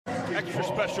Extra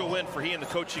special win for he and the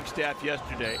coaching staff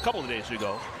yesterday, a couple of days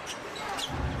ago.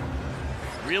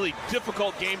 Really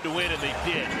difficult game to win, and they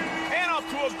did. And off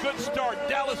to a good start.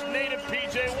 Dallas native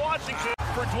P.J. Washington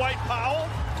for Dwight Powell.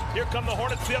 Here come the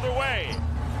Hornets the other way.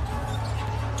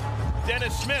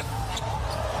 Dennis Smith.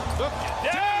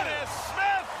 Dennis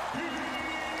Smith!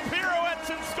 Pirouettes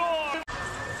and scores!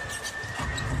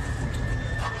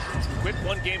 Quick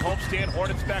one-game homestand.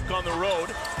 Hornets back on the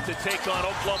road to take on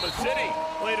Oklahoma City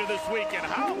later this weekend.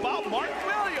 How about Mark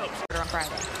Williams? On Friday.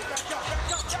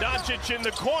 Doncic in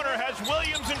the corner has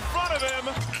Williams in front of him.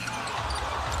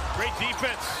 Great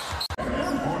defense.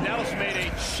 Dallas made a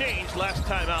change last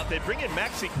time out. They bring in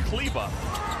Maxi Kleber.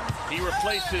 He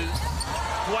replaces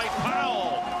Dwight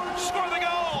Powell. Score the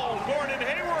goal! Gordon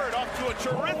Hayward off to a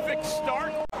terrific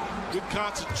start. Good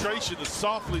concentration to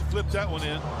softly flip that one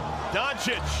in.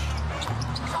 Doncic.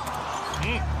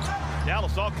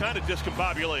 Dallas all kind of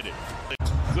discombobulated.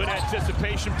 Good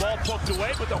anticipation, ball poked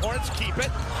away, but the Hornets keep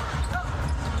it.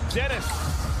 Dennis.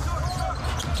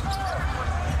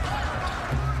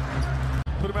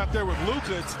 Put him out there with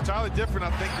Luka. It's entirely different,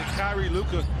 I think, than Kyrie.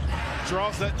 Luka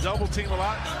draws that double team a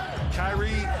lot.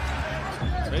 Kyrie,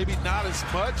 maybe not as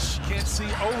much. Can't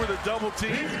see over the double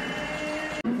team.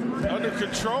 Under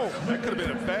control. That could have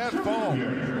been a bad fall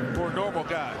for a normal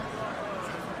guy.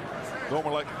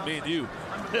 Normal like me and you.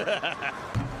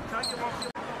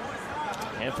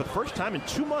 And for the first time in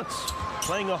 2 months,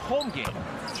 playing a home game,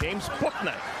 James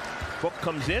Bouknight. Book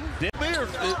comes in. It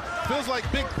feels like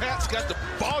Big Pat's got the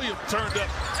volume turned up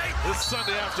this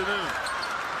Sunday afternoon.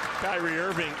 Kyrie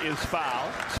Irving is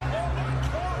fouled.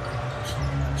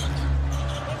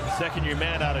 Second-year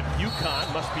man out of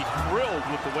UConn must be thrilled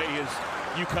with the way his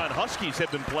UConn Huskies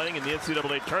have been playing in the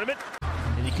NCAA tournament.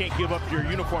 And you can't give up your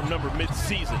uniform number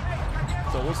mid-season.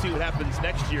 So we'll see what happens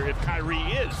next year if Kyrie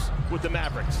is with the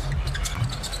Mavericks.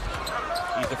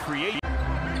 He's a free agent.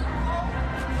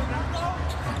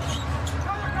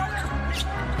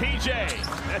 PJ,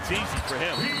 that's easy for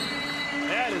him.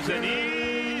 That is an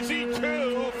easy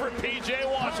two for PJ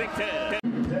Washington.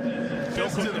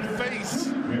 Just to the face.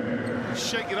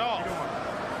 Shake it off.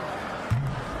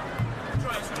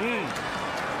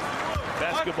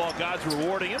 Basketball gods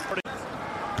rewarding him.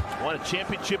 Won a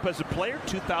championship as a player,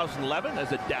 2011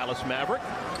 as a Dallas Maverick.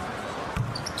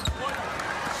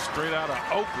 Straight out of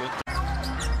Oakland.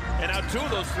 And now two of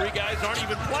those three guys aren't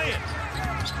even playing.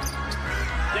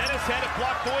 Dennis had it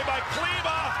blocked away by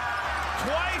Kleber.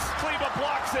 Twice Kleber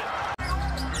blocks it.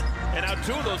 And now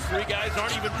two of those three guys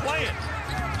aren't even playing.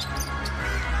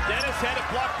 Dennis had it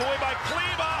blocked away by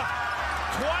Kleber.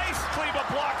 Twice Kleber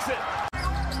blocks it.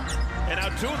 And now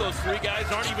two of those three guys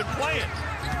aren't even playing.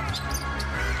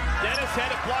 Dennis had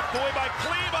it blocked away by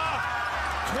Kleber.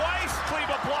 Twice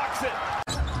Kleber blocks it.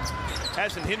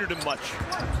 Hasn't hindered him much.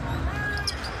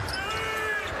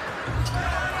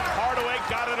 Hardaway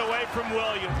got it away from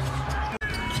Williams.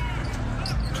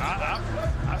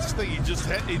 I just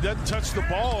think he doesn't touch the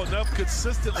ball enough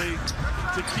consistently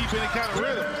to keep any kind of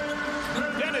rhythm.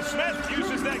 Dennis Smith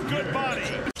uses that good body.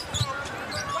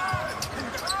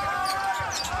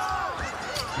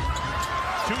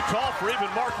 Too tall for even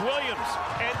Mark Williams.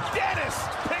 And Dennis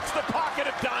picks the pocket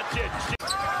of Doncic.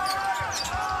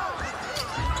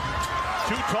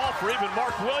 Too tall for even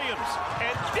Mark Williams.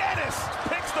 And Dennis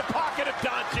picks the pocket of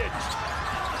Doncic.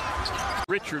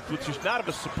 Richards, which is not of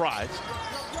a surprise.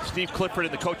 Steve Clifford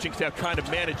and the coaching staff trying to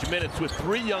manage minutes with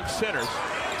three young centers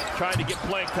trying to get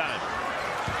playing time.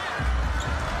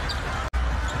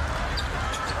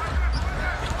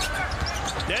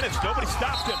 Dennis, nobody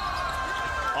stopped him.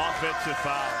 Offensive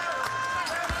foul.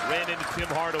 Ran into Tim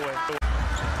Hardaway.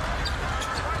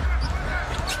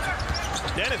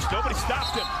 Dennis, nobody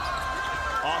stopped him.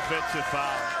 Offensive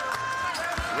foul.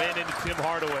 Ran into Tim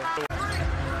Hardaway.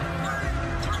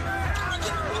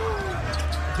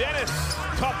 Dennis,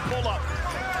 tough pull-up.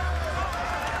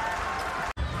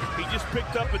 He just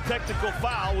picked up a technical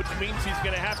foul, which means he's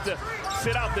going to have to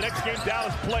sit out the next game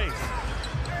Dallas plays.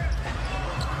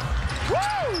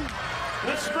 Woo!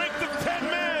 The strength of 10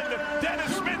 men,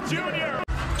 Dennis Smith Jr.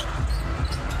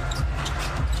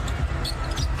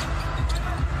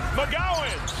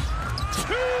 McGowan,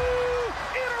 2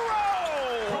 in a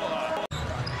row.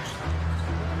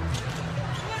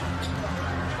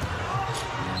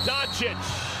 Doncic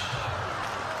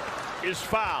is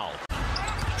fouled.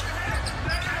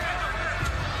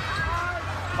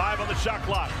 5 on the shot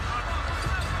clock.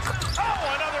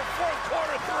 Oh, another fourth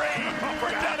quarter three for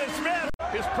Dennis Smith.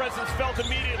 His presence felt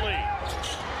immediately.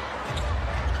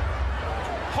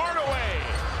 Hardaway.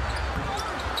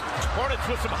 Hornets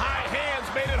with some high hands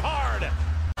made it hard.